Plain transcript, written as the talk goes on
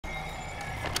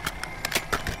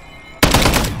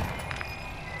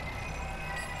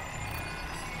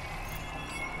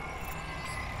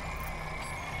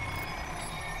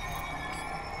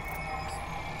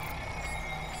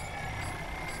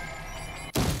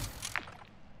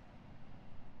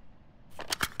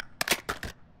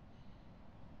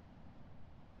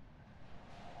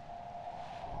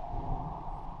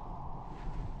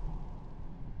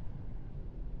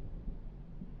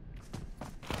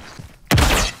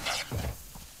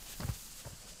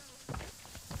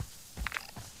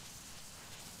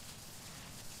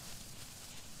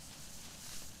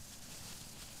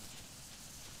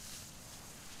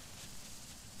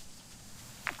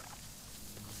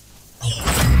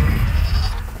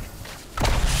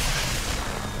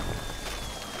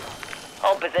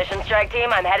position, strike team.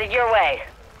 I'm headed your way.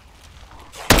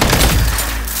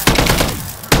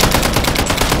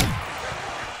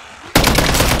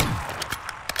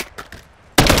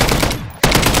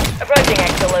 Approaching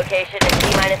exfil location in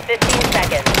T-minus 15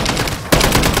 seconds.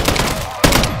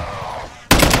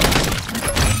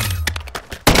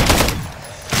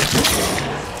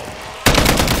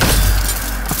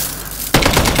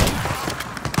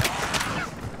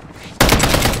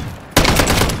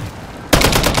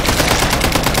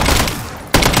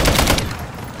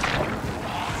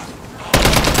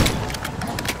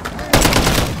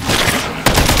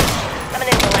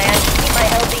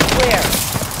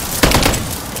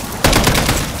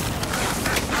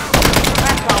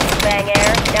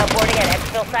 Now boarding at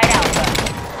exfil site Alpha.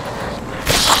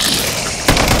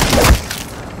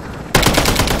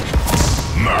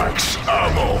 Max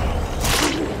ammo.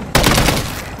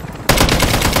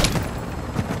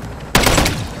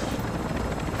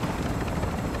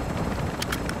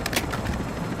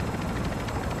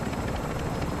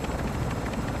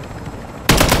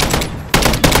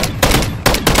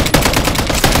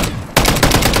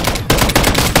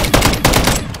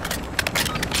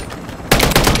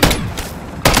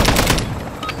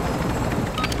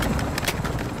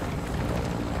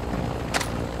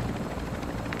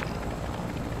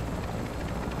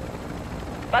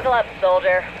 Buckle up,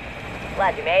 soldier.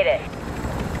 Glad you made it.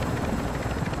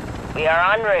 We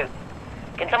are en route.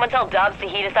 Can someone tell Dubs to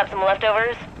heat us up some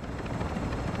leftovers?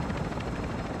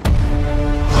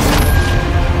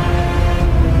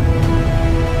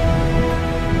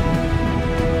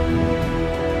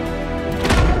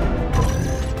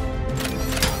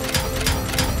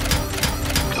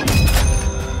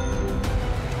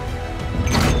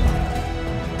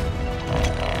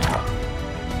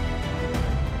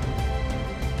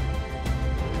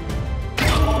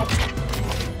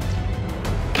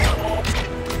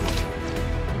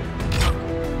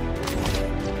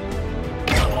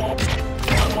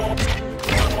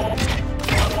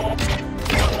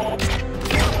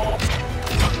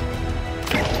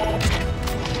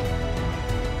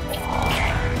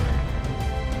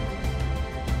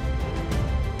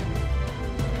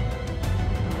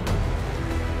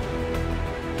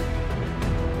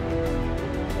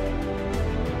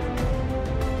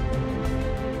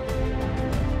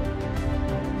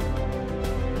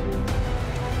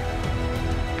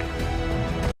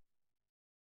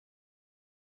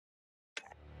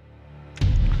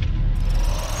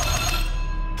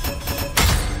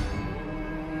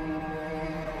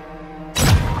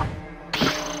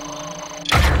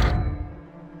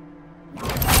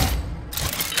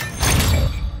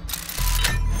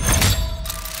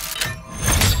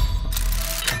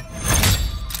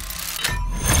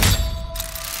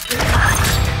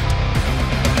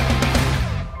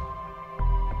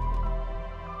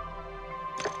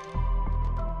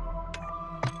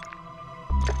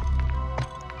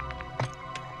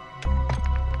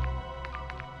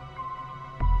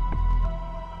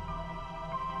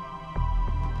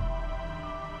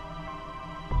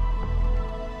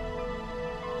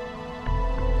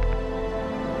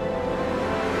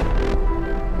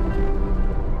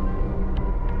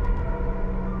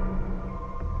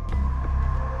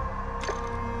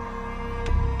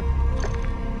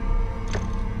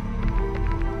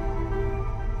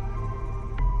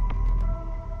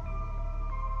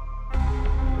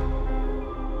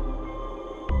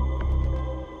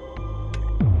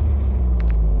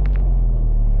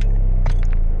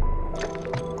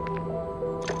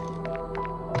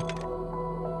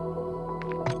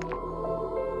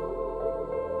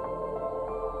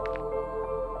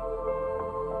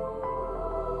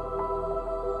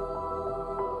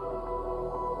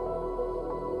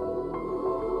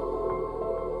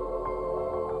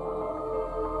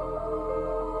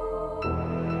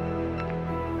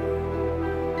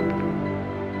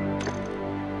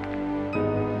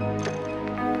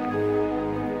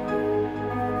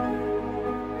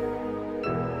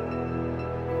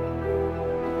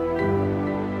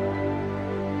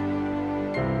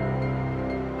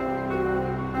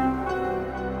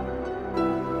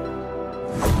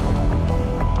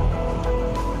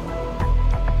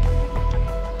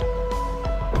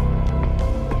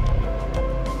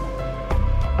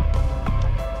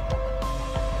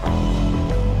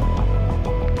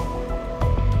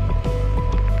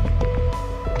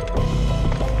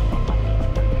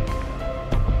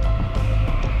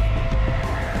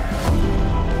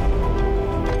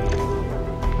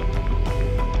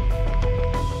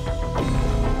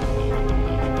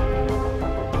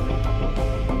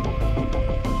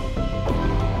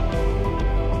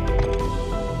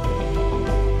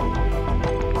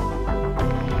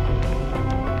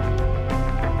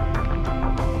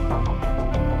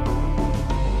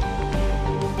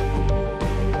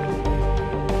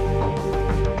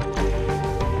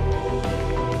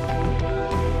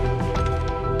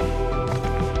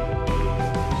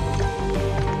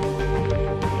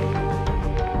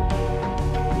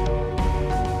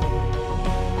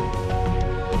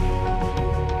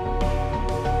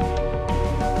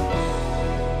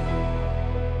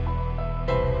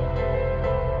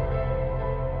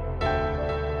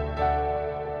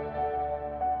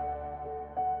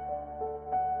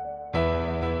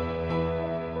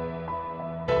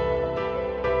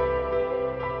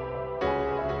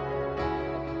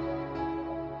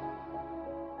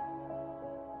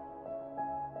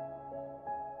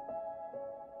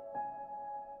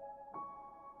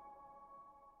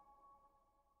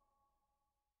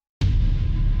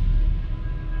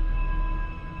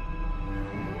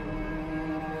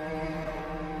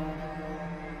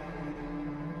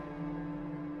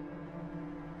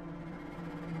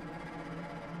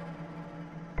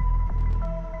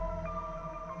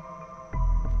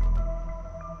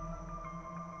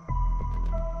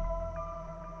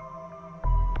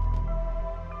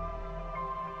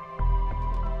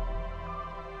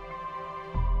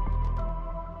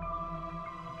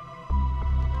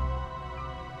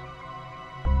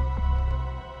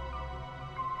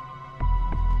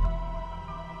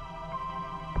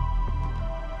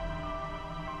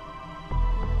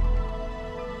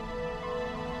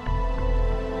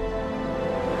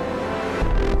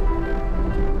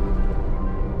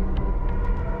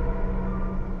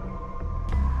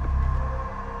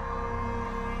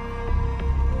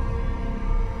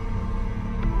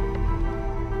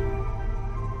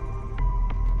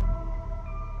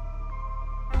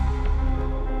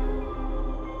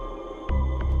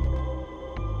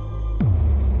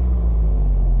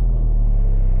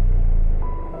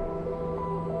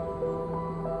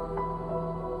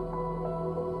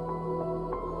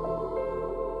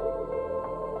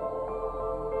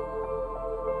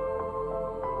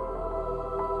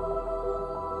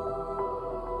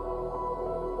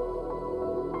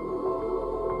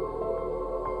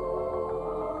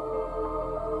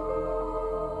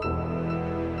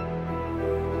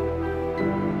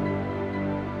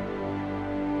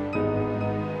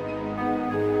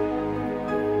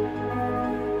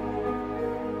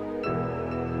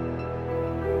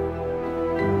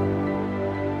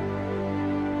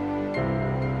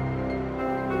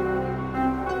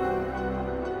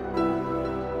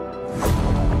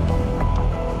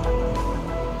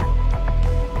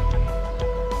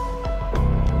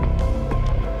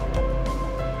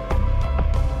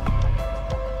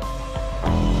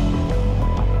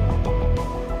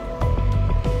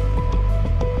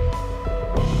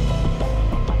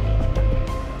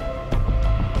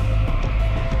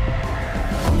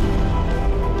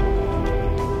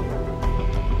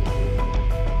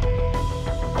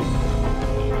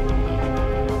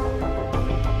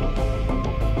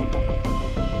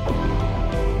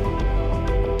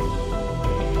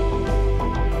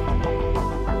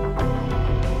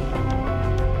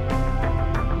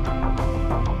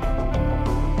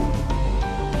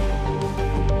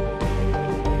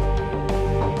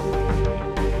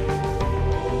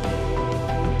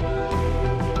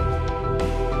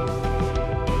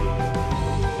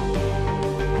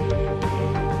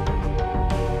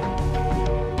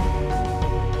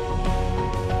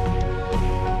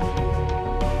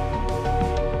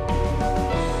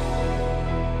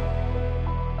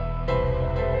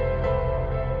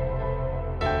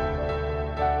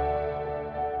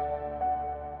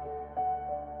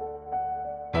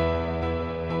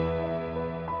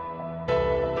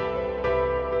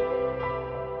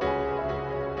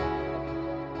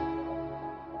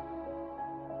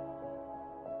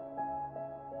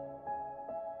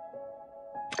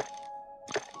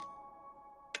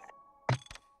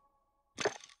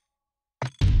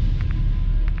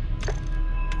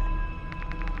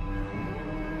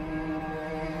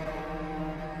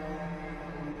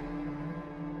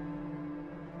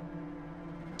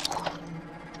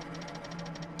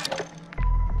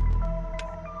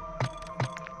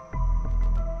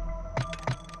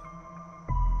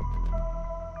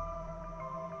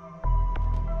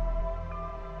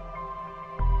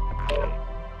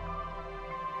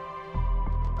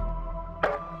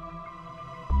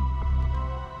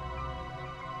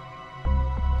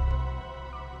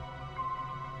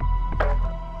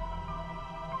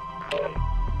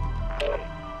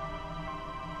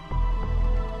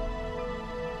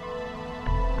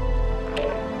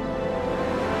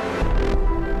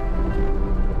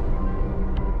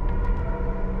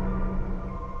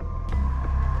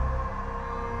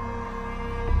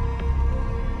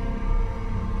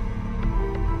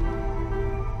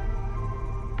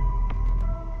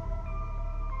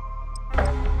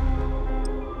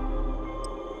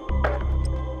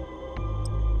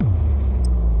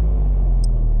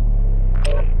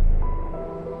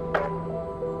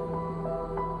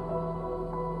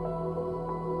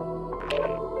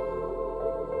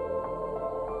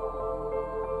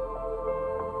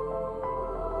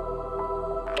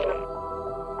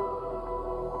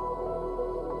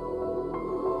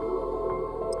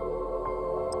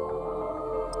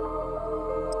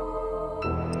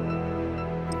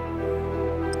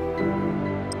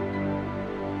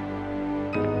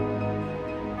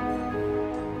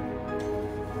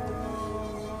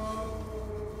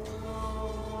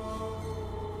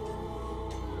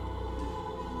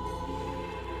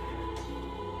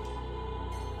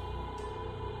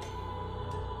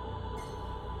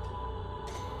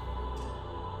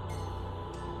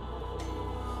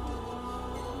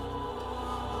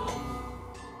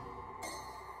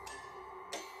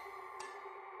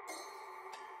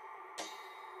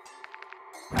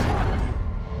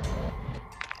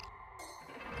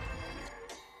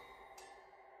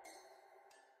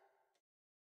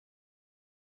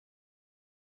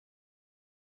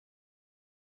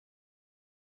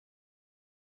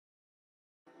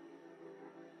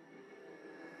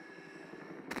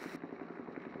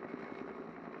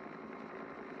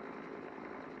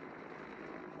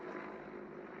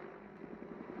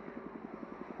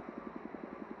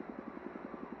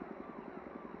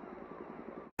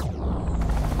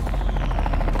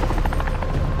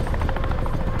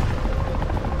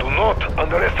 Not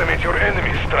underestimate your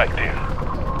enemies, strike team.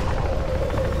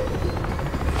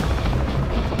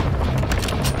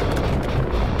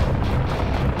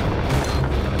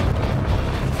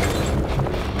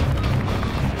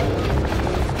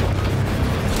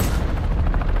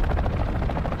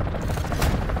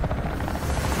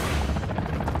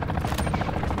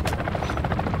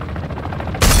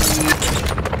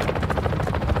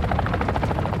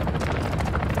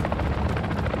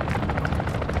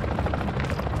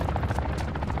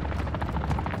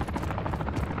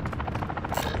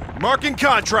 Marking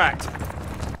contract.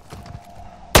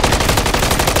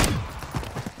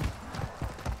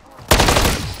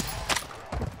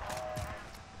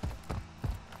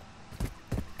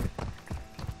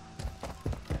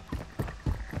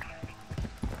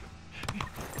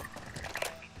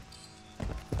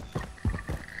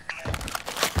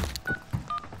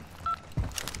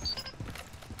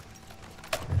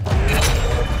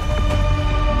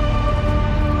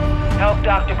 Help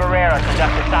Dr. Barrera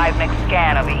conduct a seismic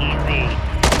scan of the EZ.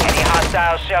 Any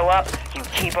hostiles show up, you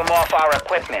keep them off our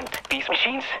equipment. These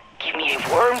machines give me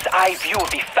a worm's eye view of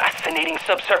the fascinating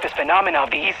subsurface phenomena of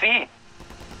the EZ.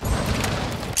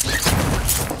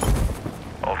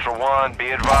 Ultra One,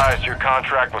 be advised your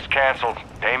contract was canceled.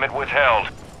 Payment withheld.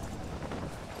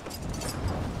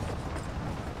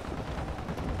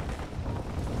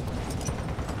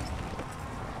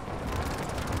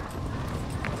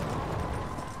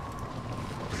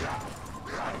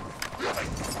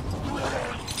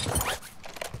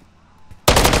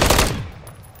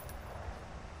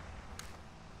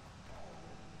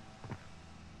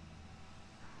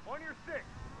 On your six.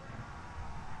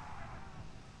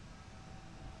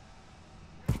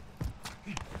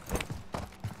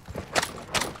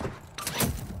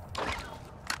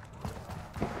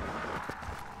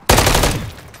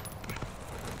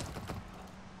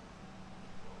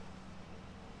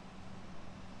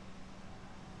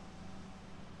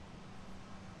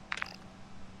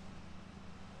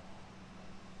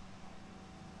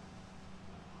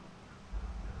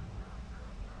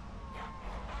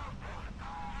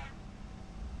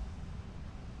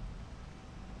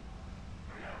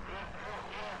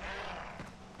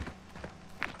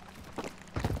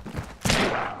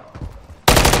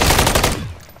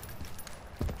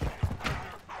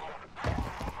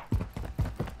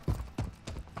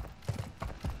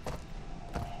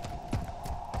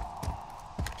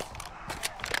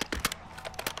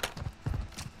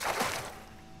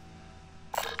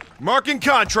 Marking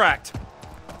contract.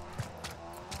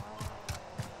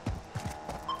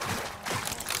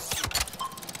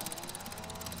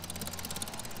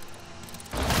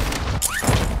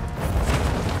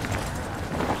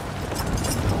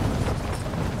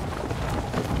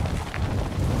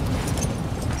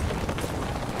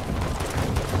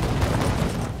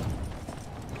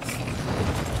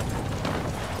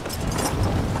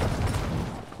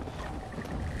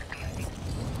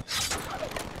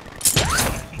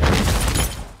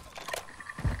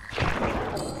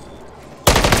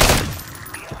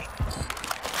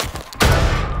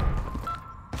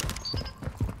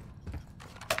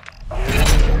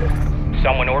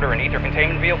 Someone order an ether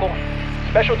containment vehicle?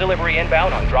 Special delivery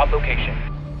inbound on drop location.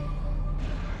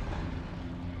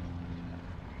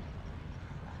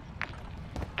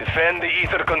 Defend the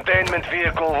ether containment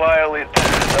vehicle while it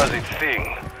does its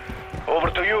thing. Over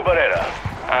to you, Barrera.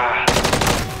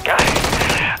 God,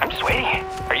 I'm sweating.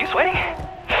 Are you sweating?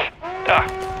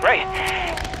 Right.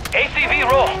 ACV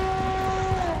roll.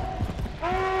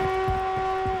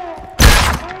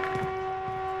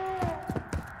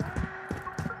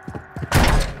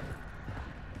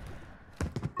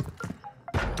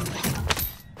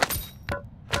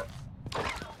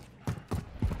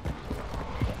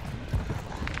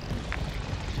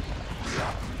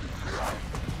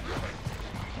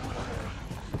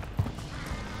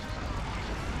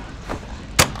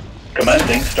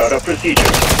 Commencing startup procedure.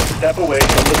 Step away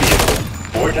from the vehicle.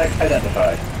 Vortex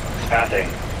identified. Passing.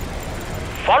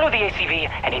 Follow the ACV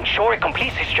and ensure it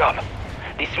completes its job.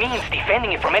 This means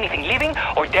defending it from anything living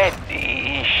or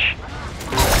dead-ish.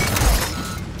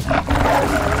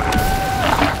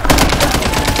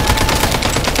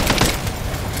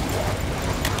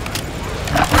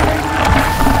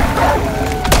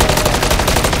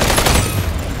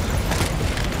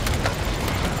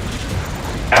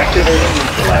 Activating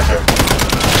neutralizer.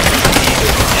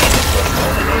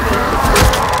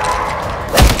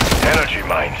 Energy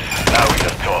mines. Now we're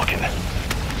just talking.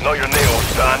 Not your NATO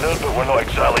standard, but we're not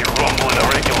exactly rumbling a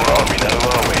regular army now,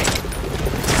 are we?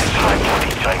 It's high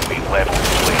bloody time we level the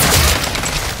place.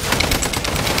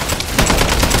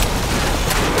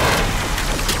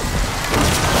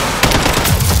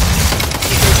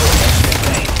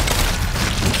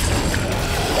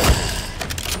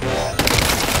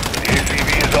 The ACV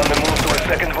is on the move to a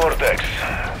second vortex.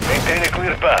 Maintain a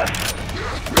clear path.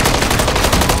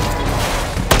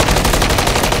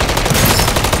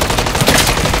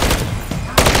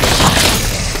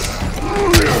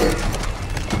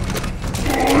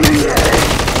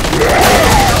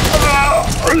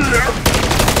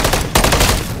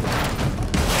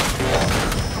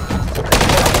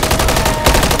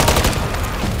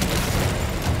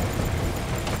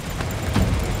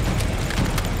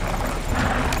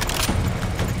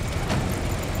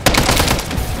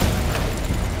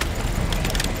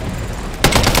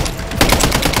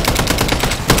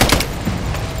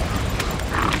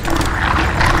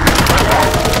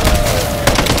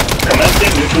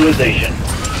 Neutralization.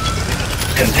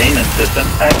 Containment system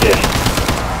active.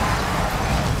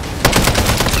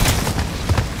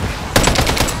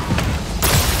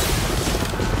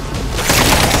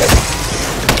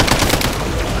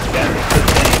 Damage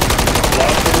sustained.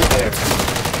 Lost for repair.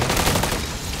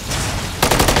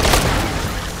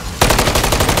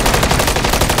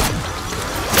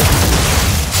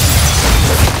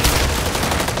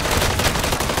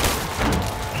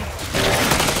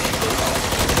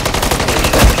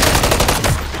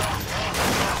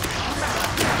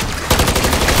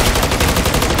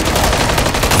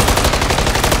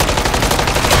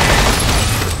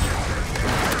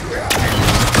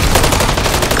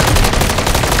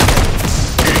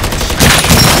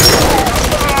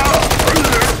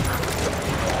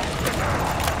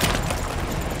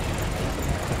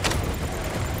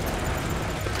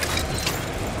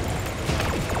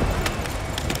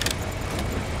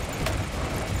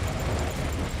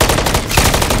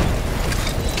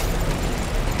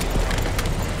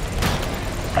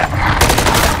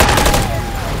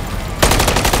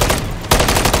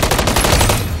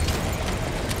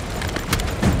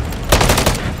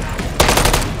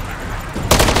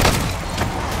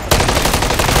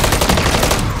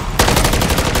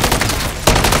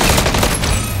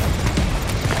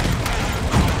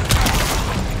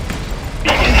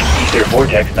 Ether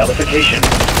vortex nullification.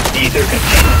 Ether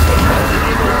containment protocol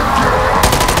enabled.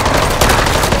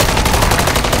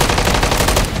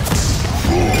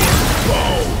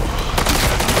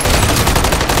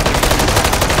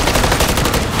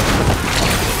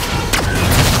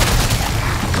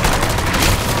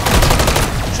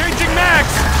 Changing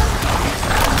mags!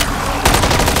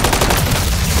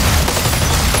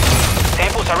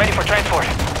 Samples are ready for transport.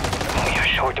 We are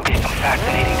sure to get some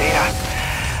fascinating data.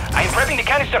 I am prepping the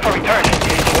canister for return.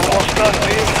 Almost done,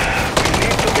 team. We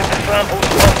need to get the samples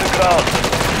off the ground.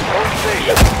 Hold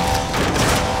station.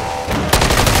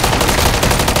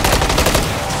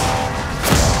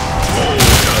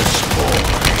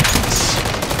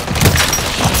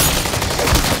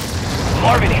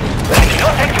 Marvin, I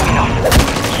cannot thank you enough.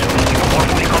 You more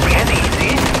fully comprehend the EC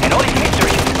and all its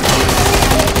mysteries.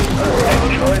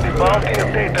 Enjoy the bounty of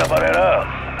data, Barrera.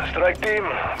 Strike team,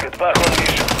 get back on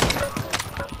mission.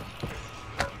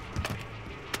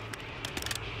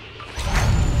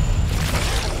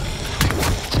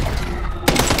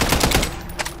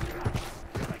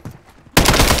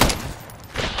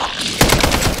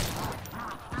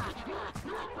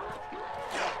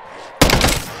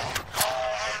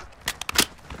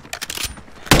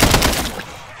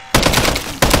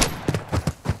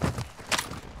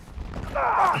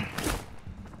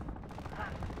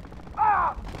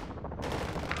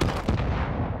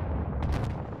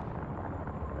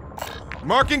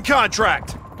 Marking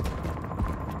contract.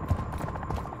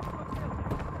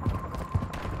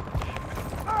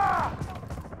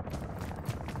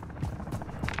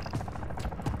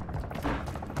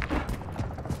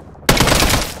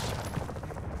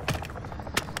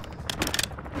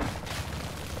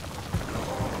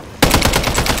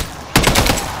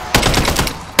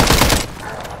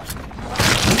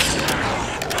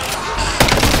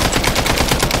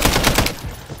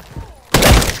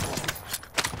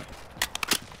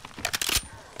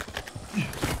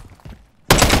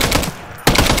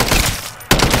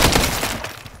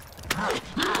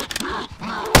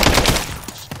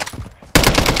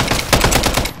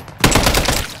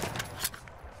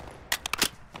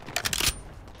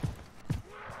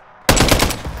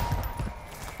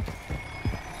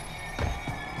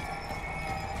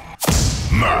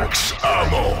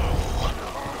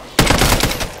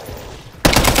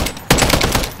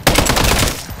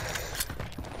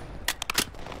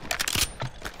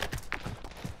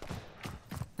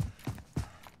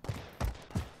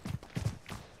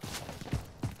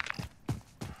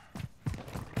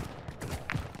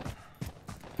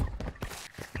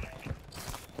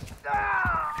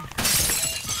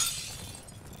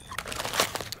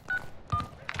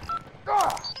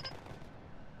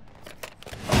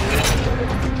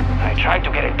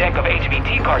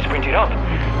 it up.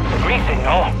 Green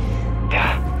signal.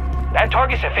 Yeah, that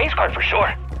target's a face card for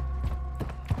sure.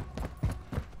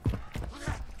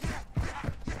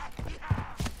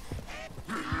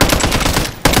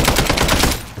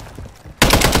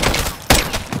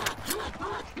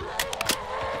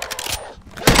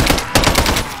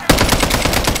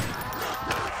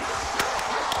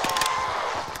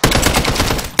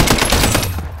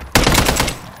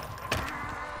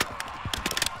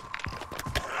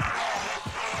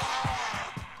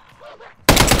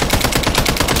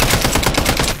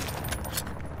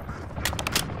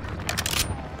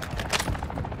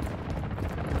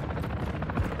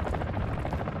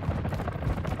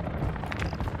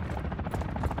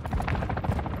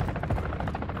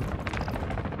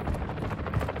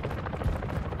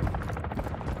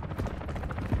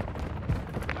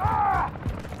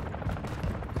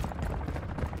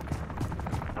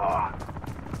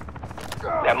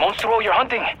 That monstro you're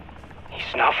hunting,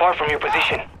 he's not far from your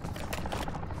position.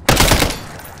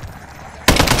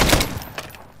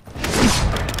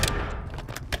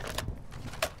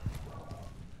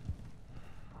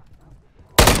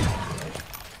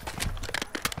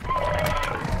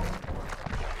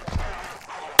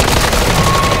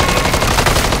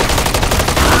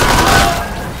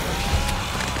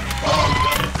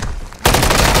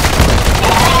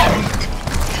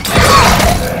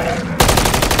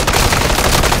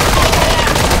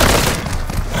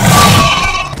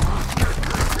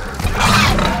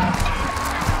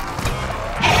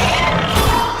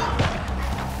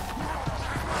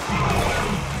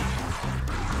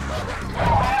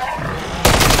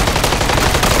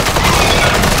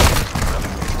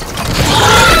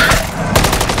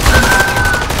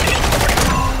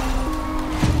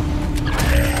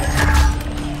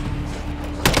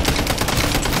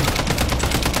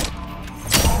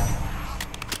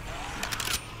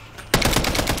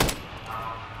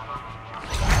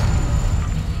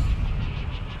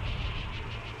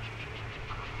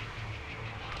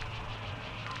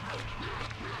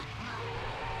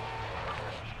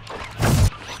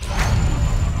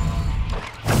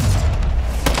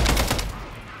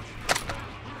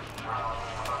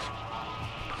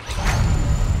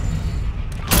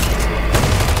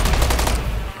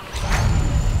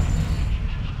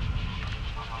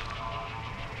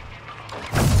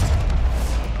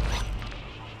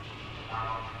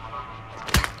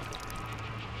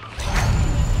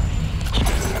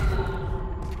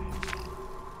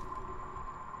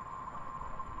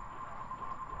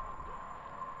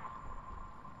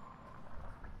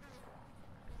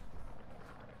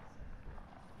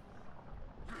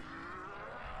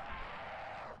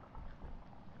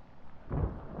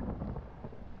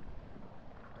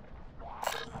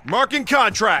 Marking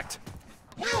contract.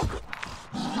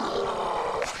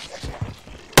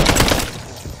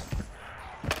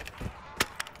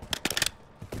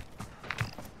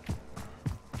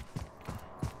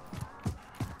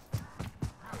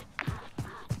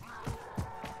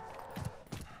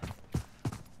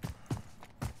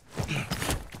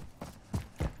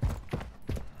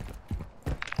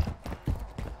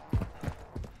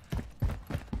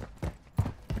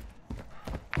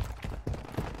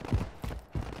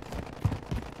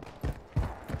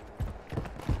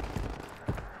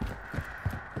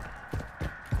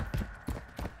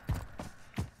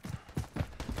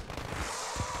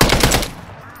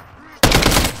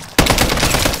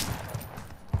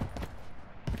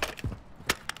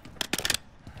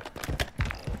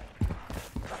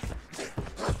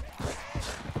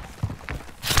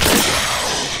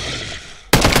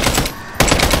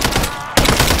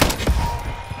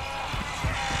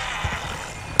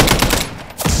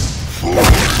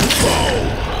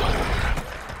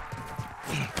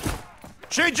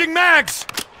 Changing mags!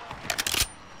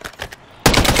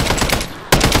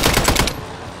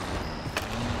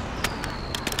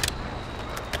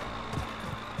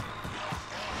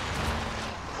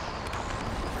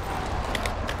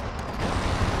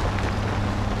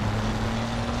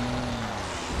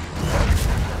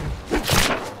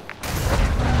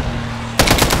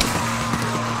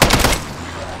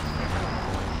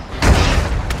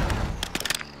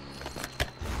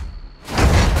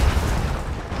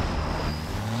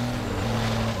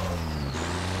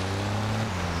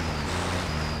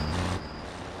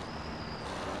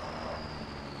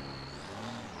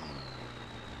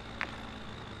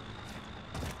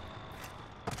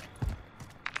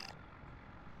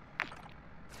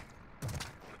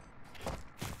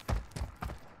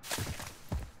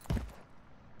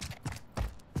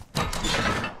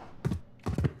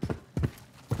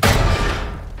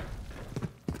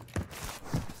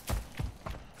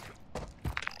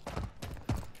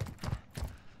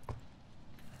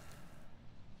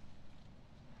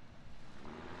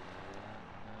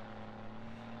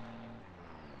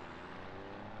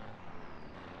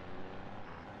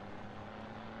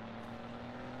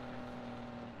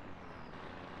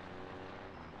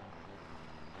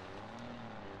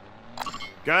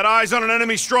 Got eyes on an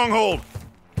enemy stronghold.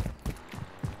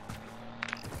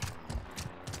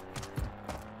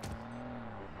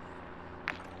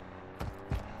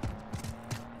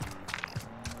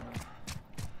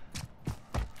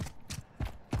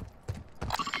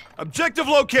 Objective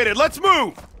located. Let's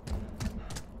move!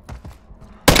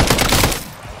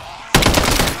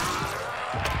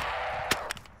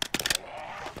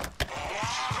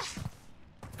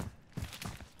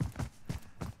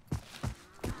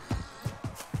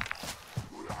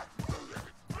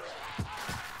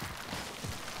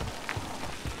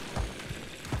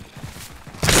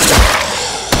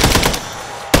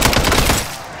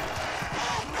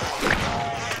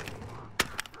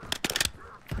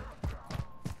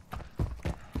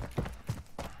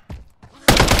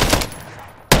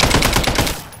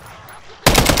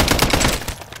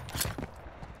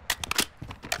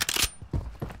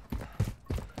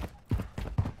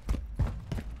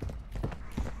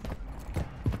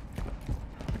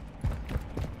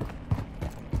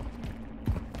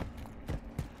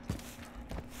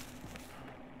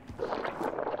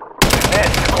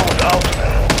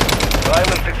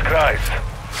 Silence its cries.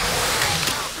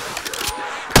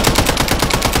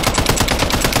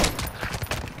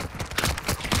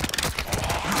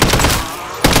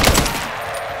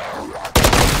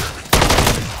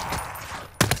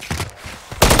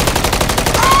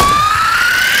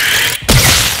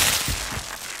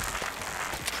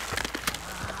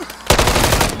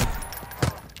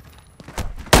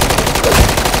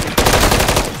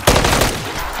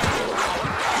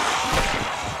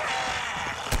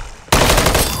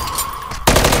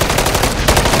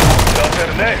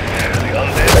 Next, the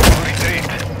undead will retreat.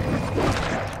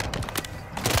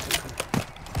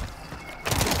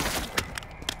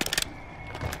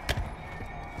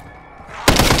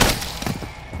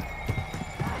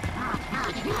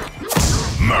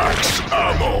 Max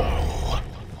ammo.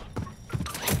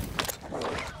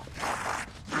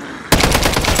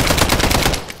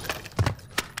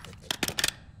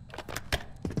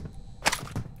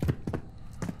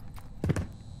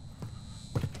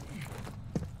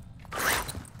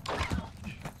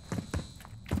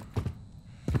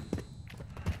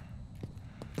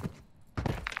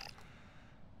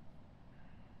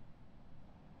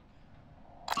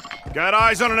 Got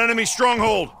eyes on an enemy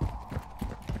stronghold.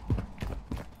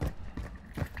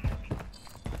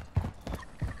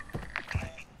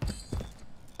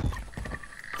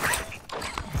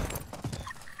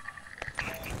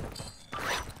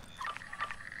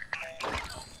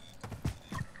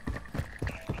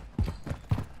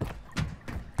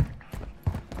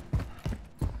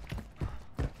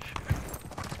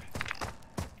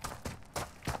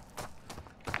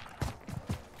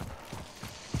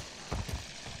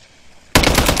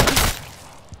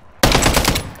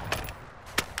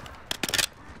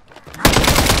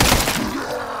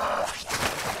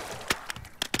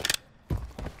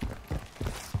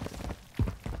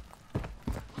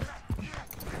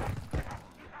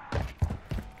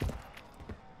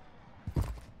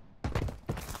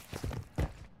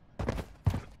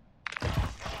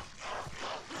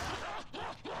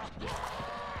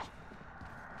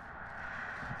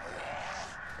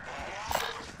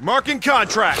 Marking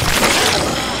contract.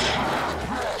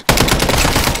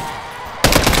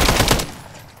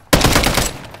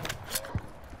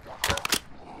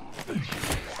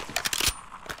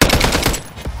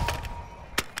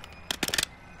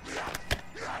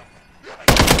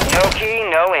 No key,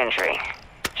 no entry.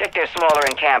 Check their smaller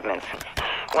encampments.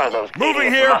 One of those Moving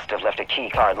idiots here. must have left a key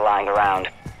card lying around.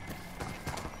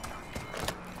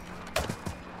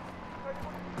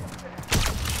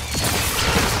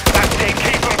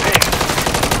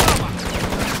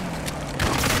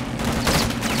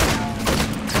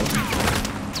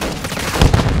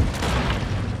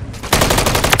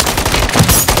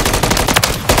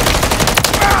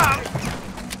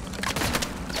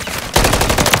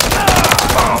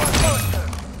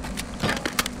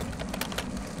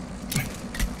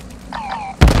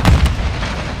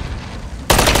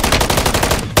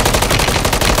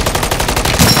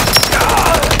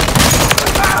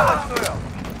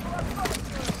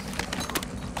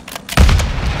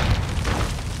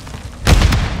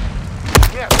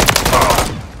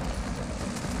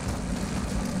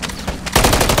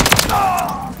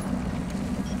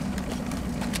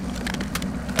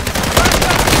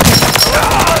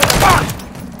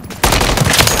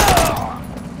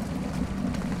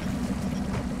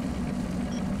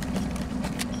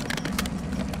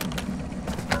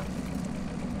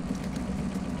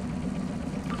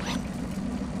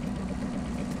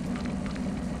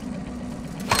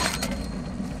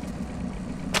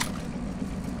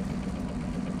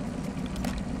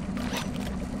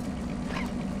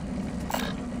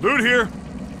 Loot here.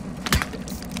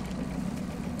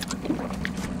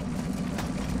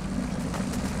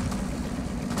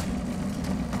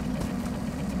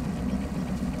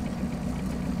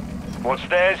 What's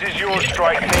theirs is yours,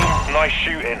 strike team. Nice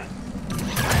shooting.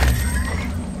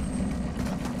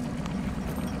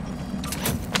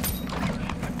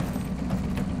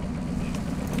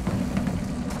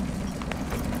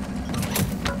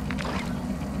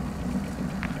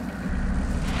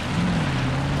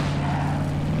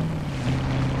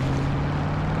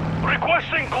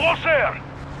 Requesting close air.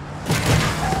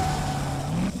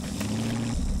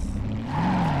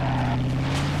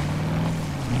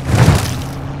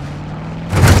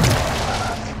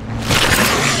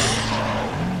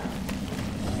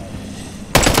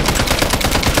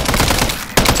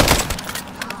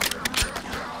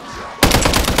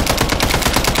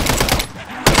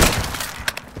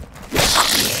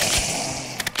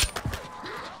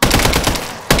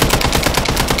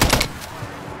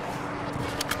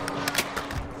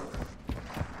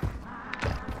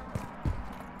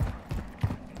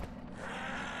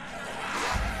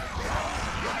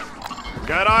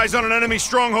 Got eyes on an enemy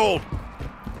stronghold.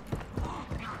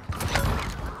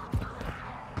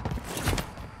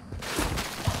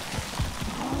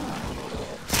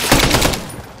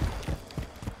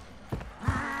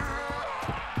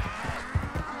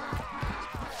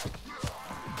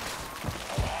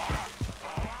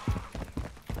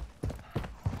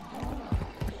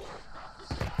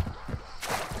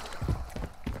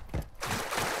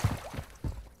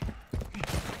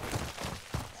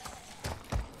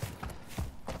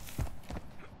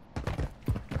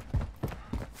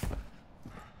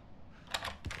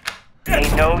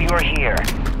 They know you're here.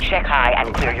 Check high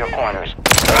and clear your corners.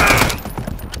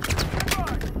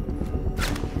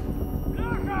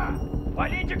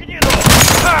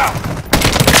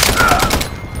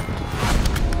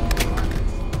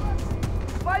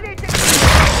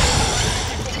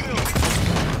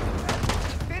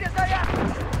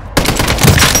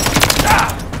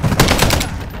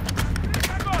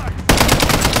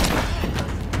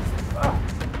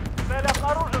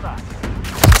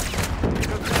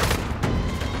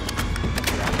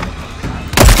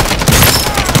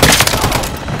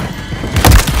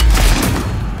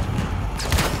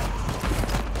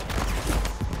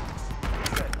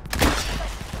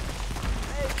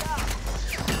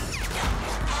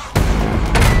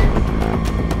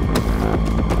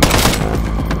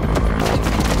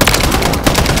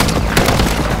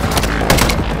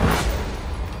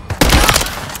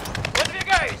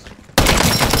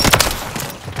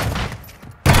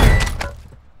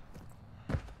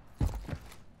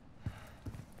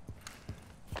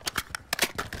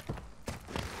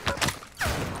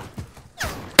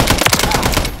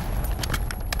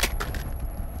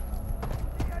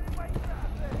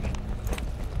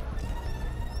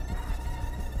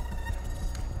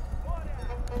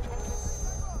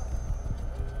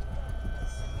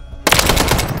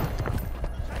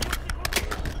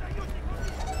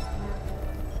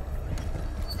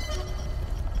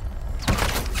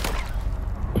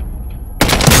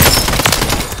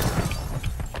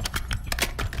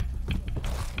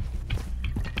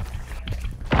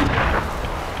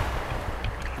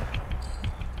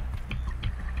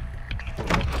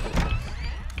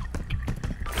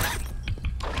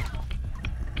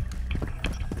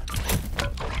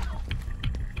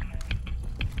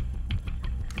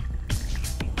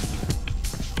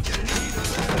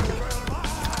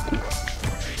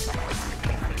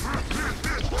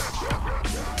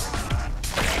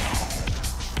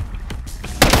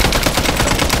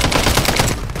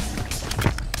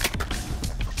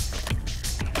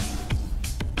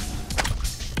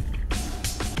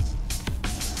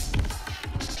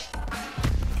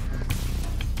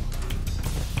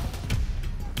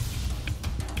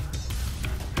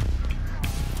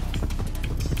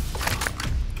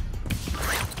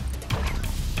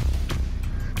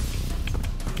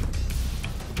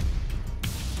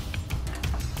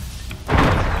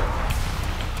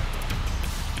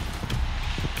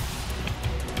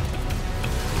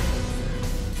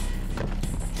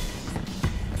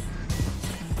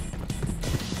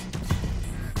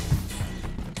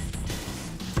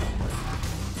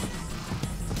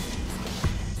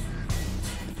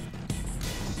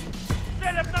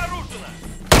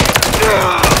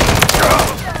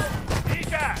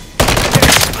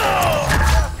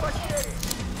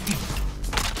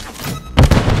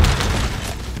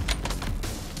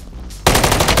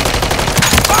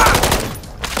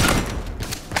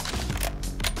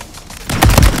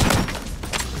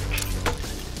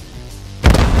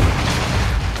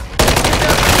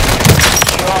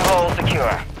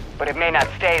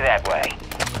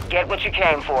 what you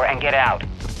came for and get out.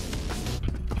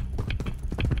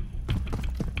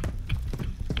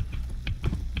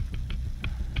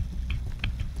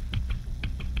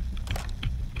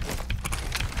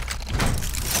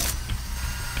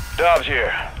 Dobbs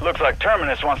here. Looks like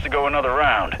Terminus wants to go another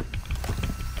round.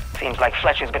 Seems like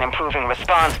Fletcher's been improving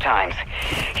response times.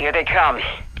 Here they come.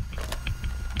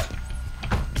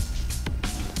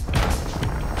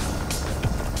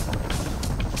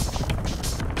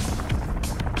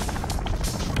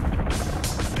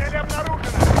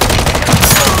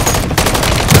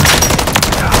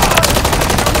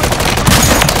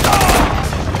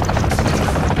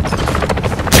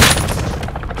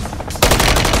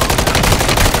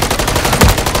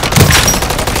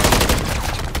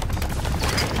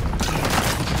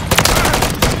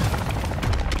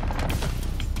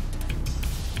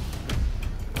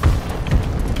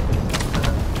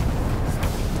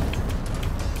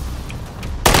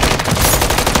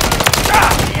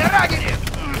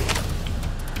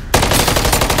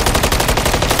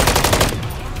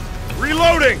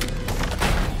 Reloading!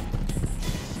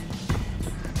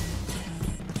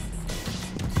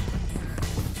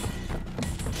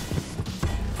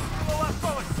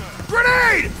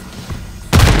 Grenade!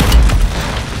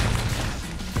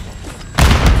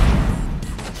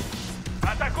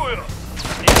 Атакую!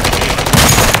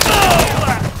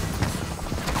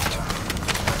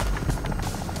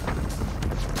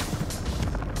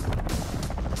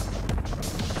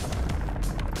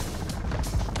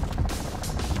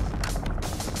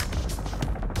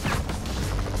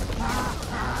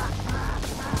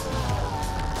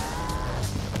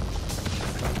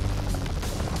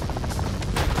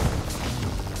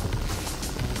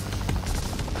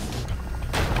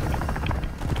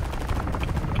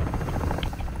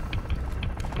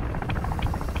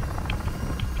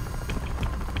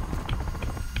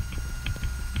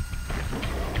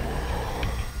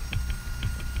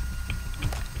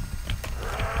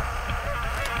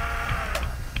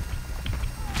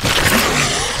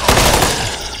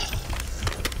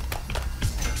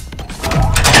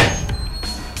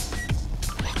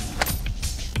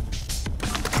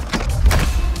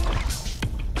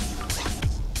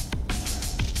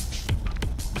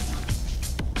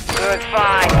 Good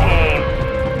find, team.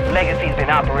 Legacy's been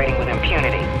operating with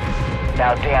impunity.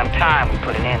 About damn time we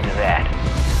put an end to that.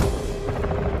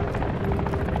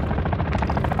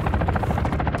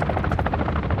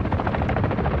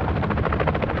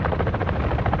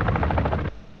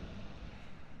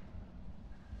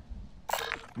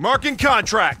 Marking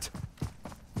contract.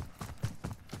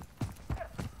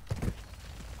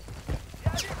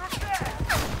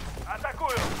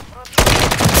 Атакую!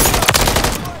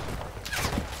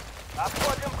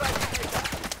 Обходим противника!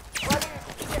 Вали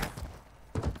всех!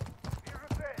 Вижу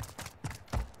цель!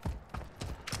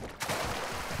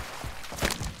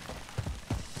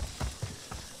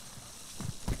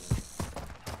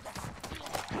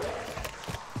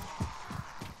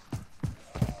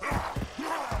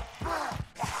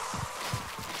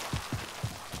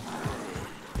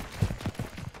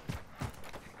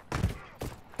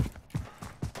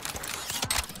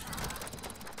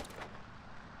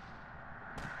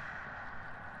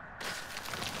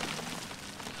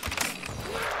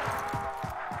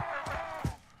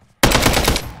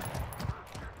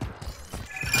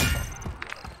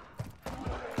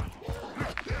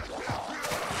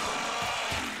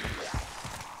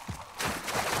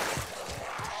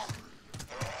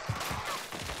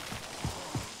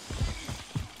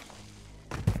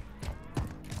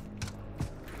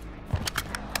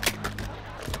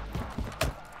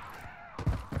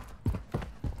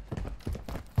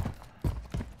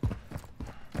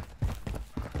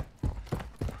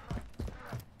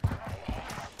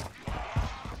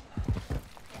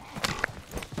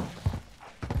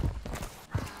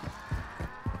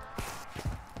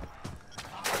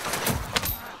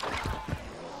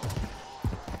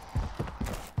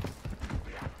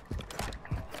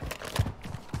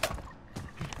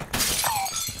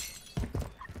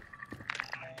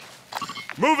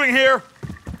 Moving here!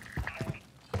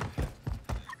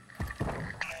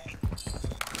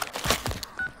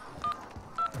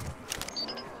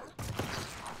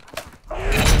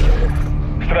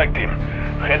 Strike team,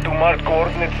 head to marked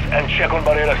coordinates and check on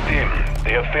Barrera's team.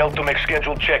 They have failed to make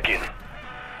scheduled check-in.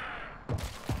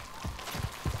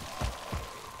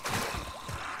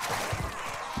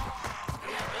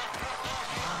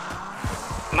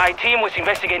 My team was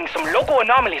investigating some local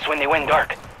anomalies when they went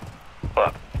dark.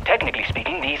 Technically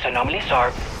speaking, these anomalies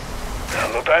are...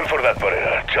 No time for that,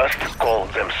 Barrera. Just call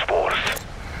them spores.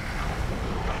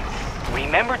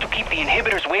 Remember to keep the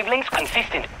inhibitor's wavelengths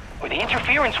consistent, or the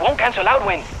interference won't cancel out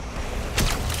when...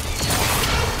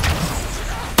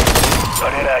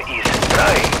 Barrera is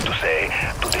trying to say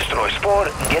to destroy Spore,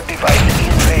 get device in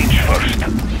range first.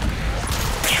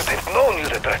 Should have known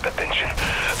you'd attract attention.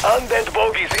 Undead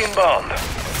bogies inbound.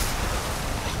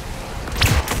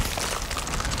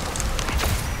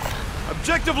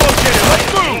 Objective located.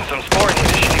 Let's I've seen move. some Spore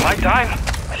inhibition in my time.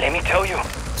 But let me tell you,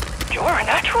 you're a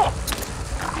natural.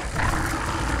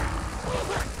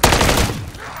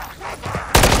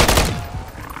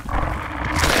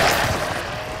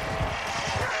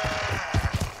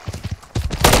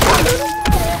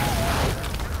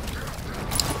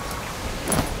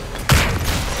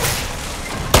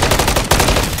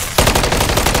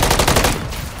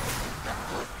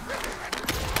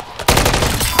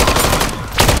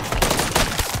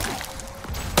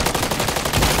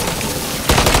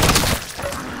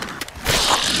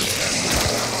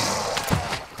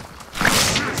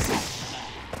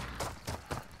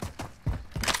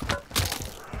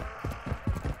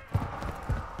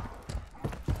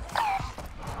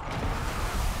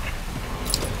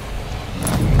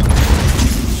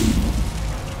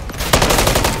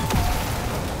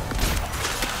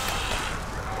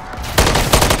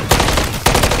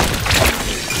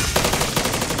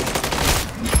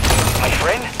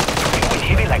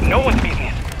 Like no one's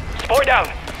business. Spore down.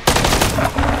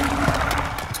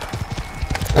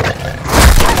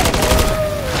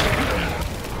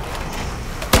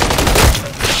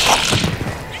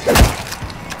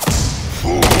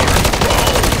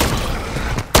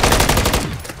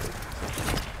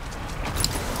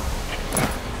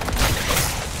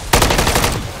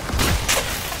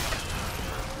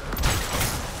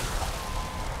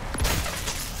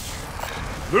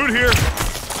 Loot here.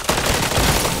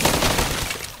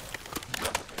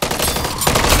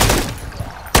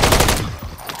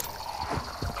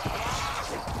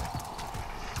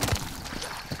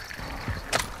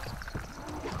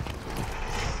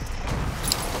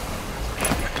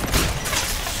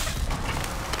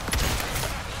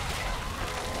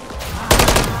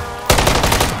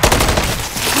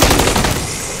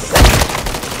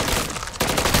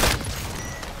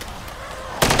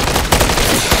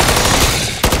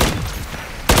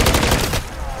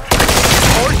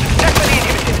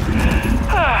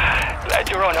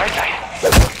 You're on our side.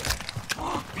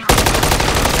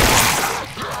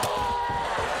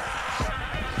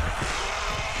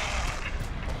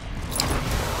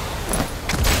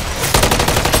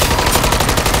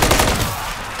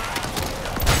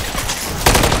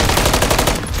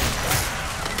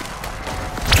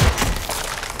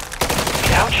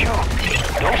 Without you,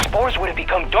 those spores would have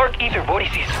become dark ether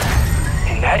vortices.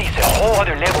 And that is a whole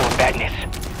other level of badness.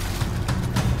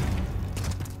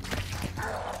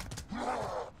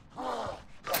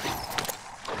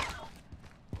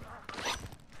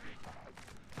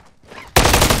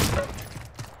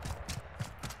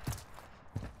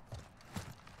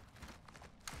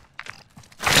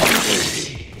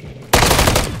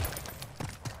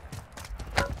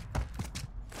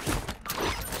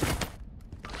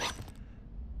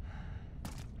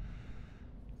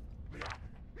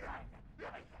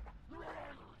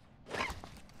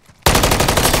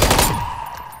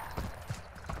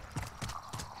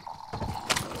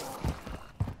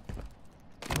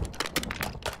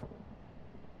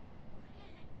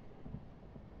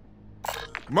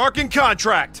 Marking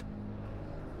contract.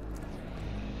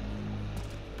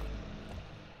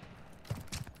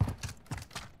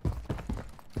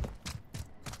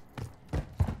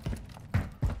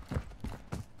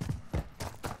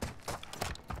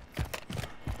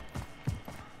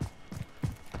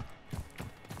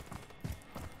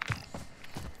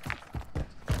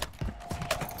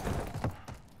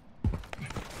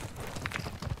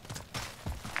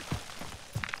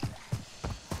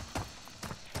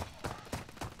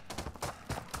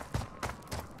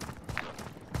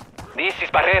 This is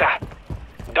Barrera.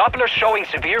 Doppler showing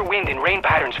severe wind and rain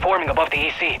patterns forming above the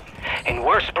AC, and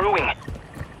worse brewing.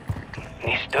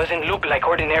 This doesn't look like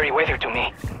ordinary weather to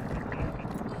me.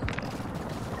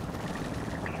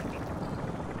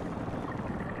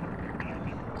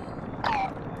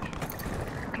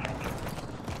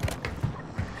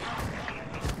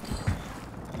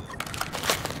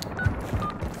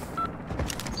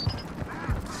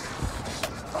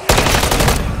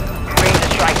 Bring the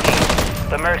strike team.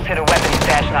 The Mercs hit a weapons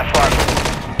stash not far.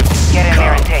 Get in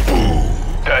there and take it.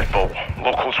 Deadbolt.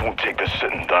 Locals won't take this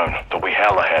sitting down. They'll be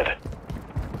hell ahead.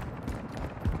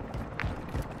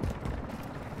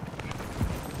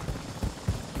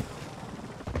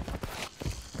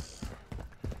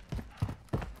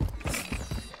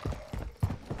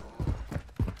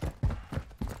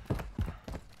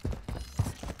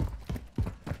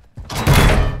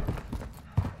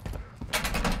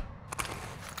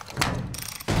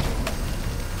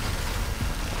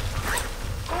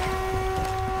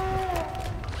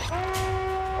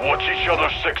 each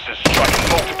other's sixes, tracking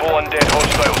multiple undead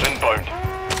hostiles inbound.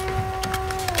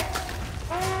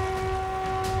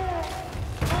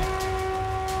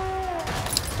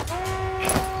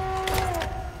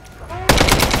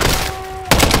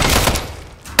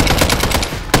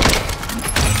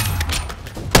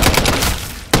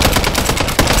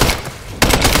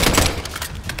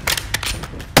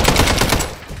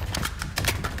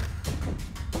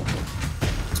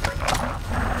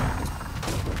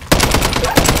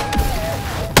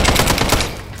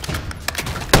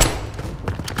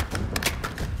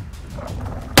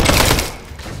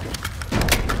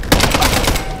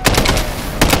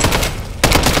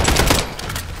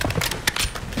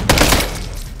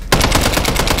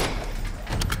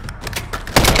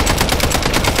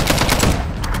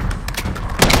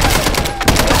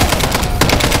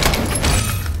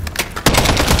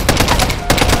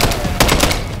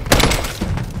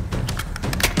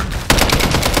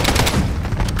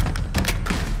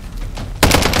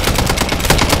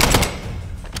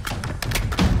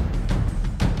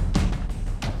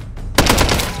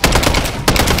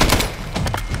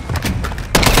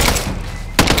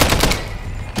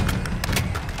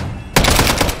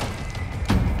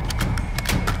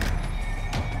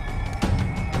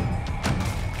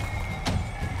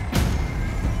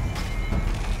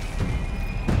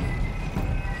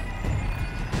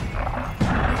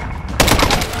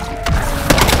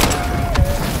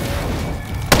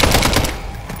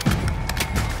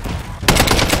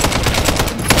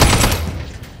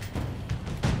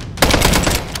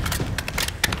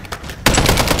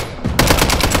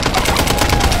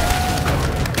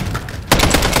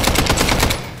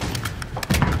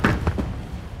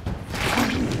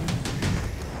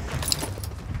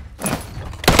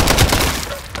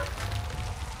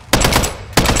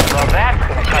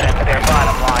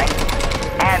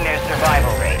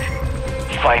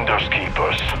 Finders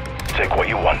keepers. Take what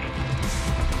you want.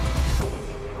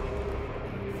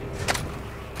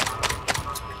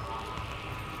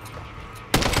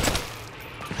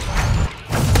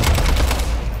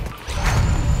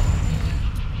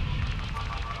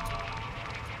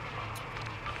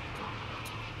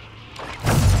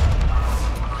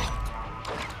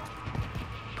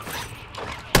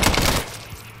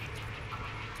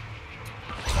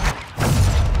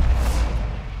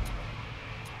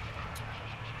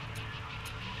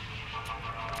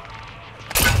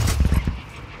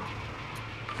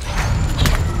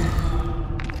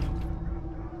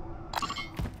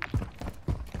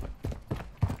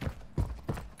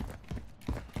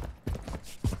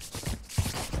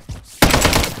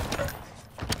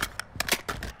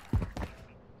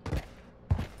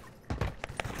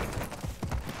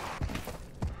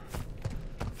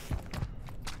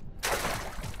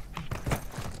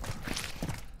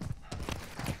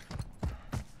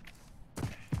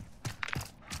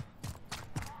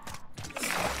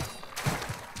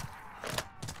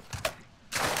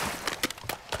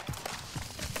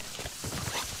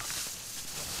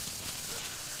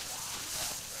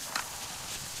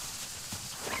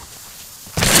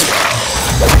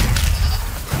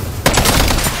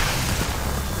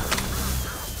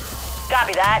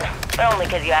 Copy that, but only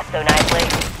because you asked so nicely.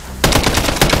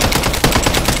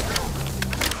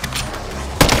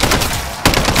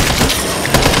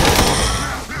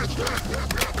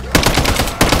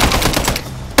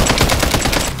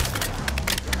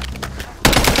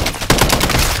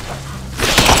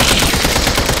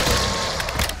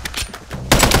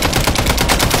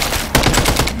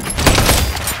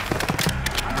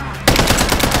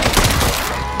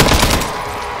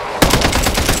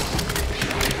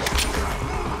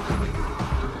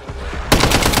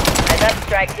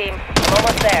 Strike team, I'm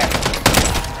almost there.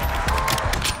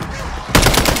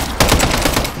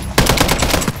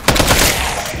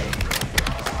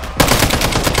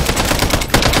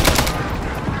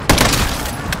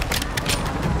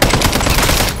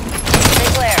 Stay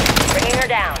clear, bringing her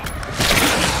down.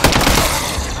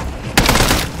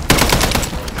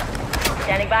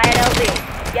 Standing by at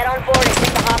LZ. Get on board and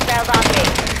take the hostiles off me.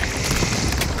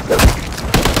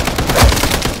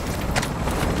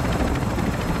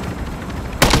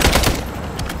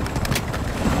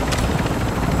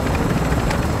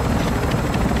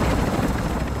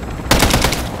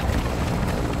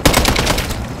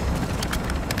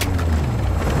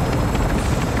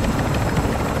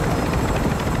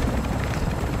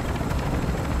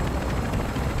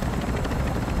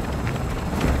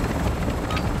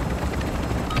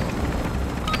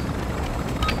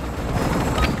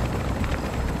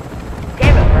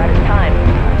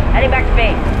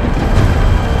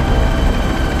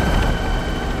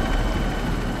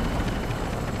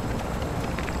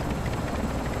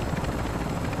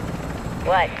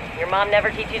 mom never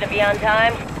teach you to be on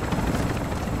time?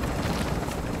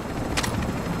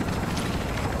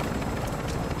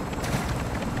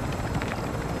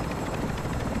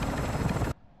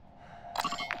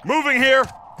 Moving here!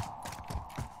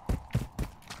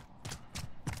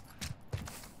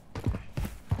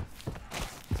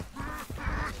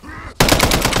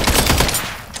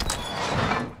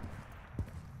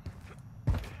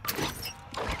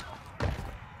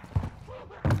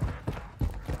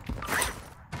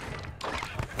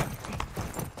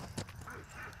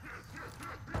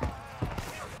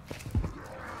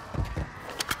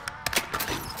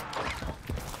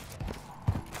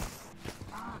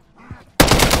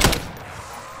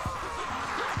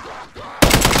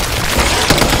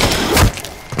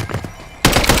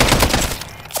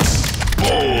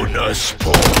 Bonus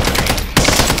points.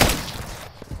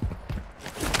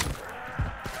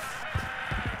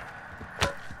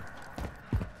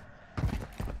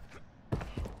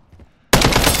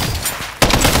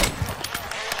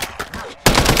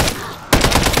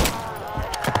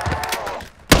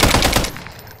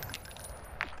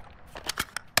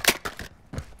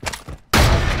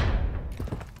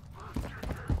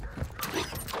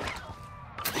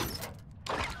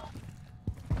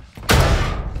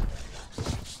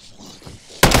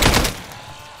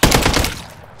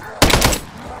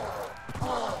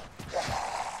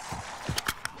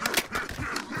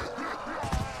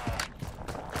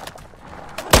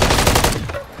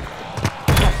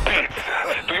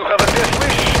 Do you have a death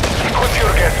wish? Equip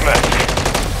your gas mask.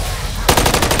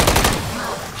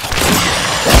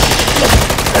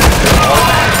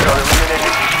 You are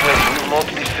eliminating this place. You will not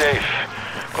be safe.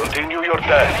 Continue your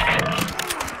task.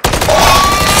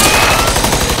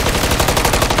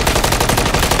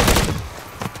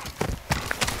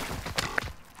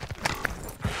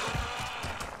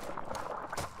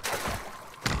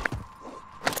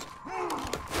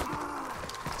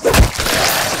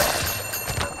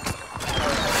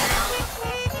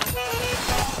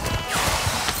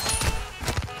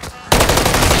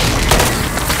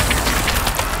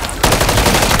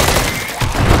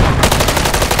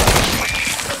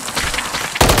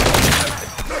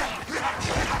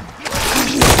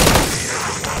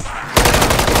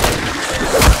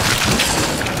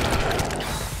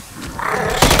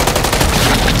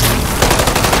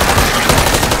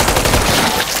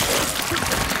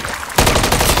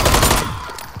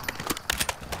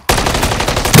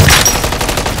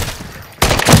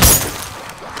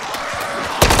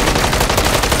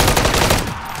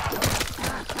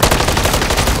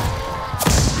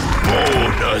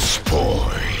 Bonus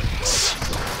points.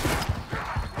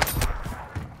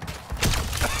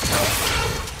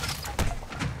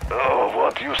 Oh,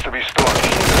 what used to be stored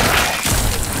here?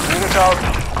 Clean it out,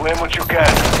 claim what you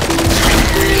can.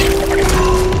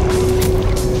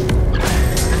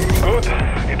 Good,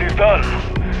 it is done.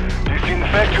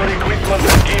 Disinfect your equipment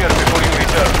and gear before you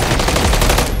return.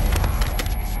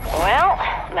 Well,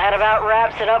 that about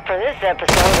wraps it up for this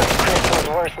episode of Crystal's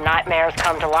Worst Nightmares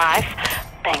Come to Life.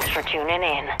 Thanks for tuning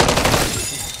in.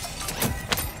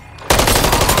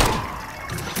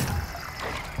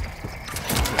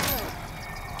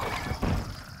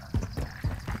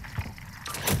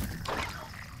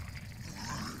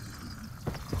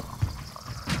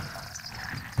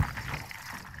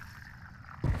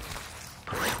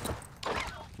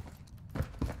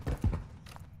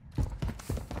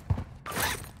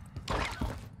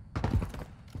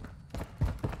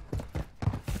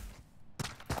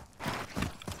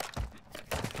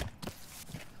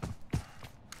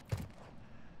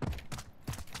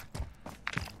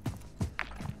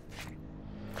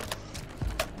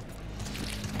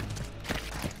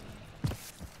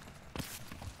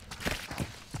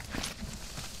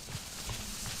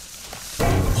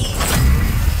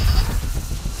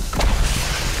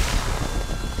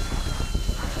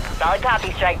 Solid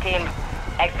copy, strike team.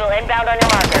 Exfil inbound on your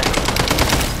marker.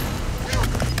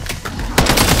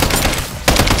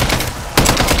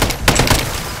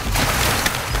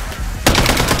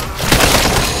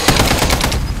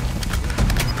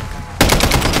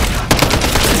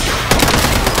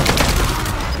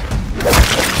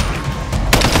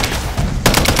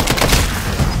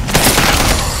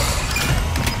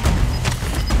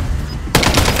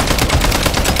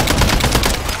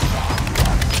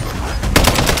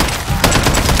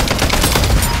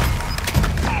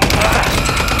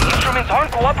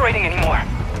 Aren't cooperating anymore.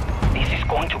 This is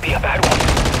going to be a bad one.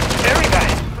 Very bad.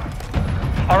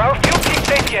 Are our fuel tanks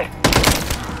safe yet?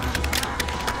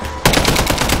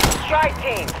 Strike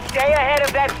team, stay ahead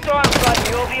of that storm flood and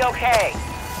you'll be okay.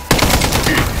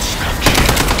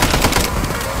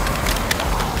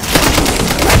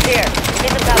 Right here.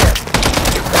 Get the cover.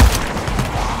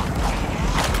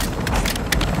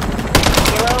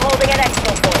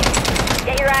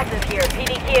 gases here,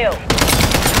 PDQ.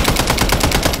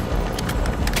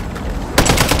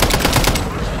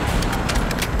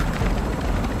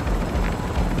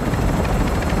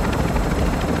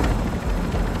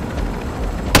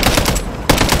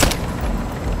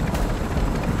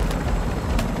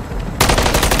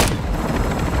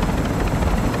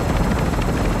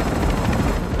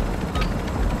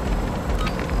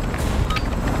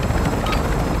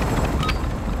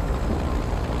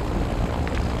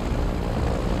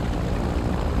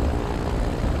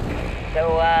 So,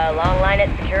 long line at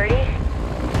security?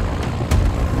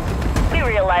 We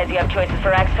realize you have choices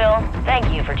for exfil.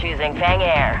 Thank you for choosing Fang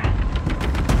Air.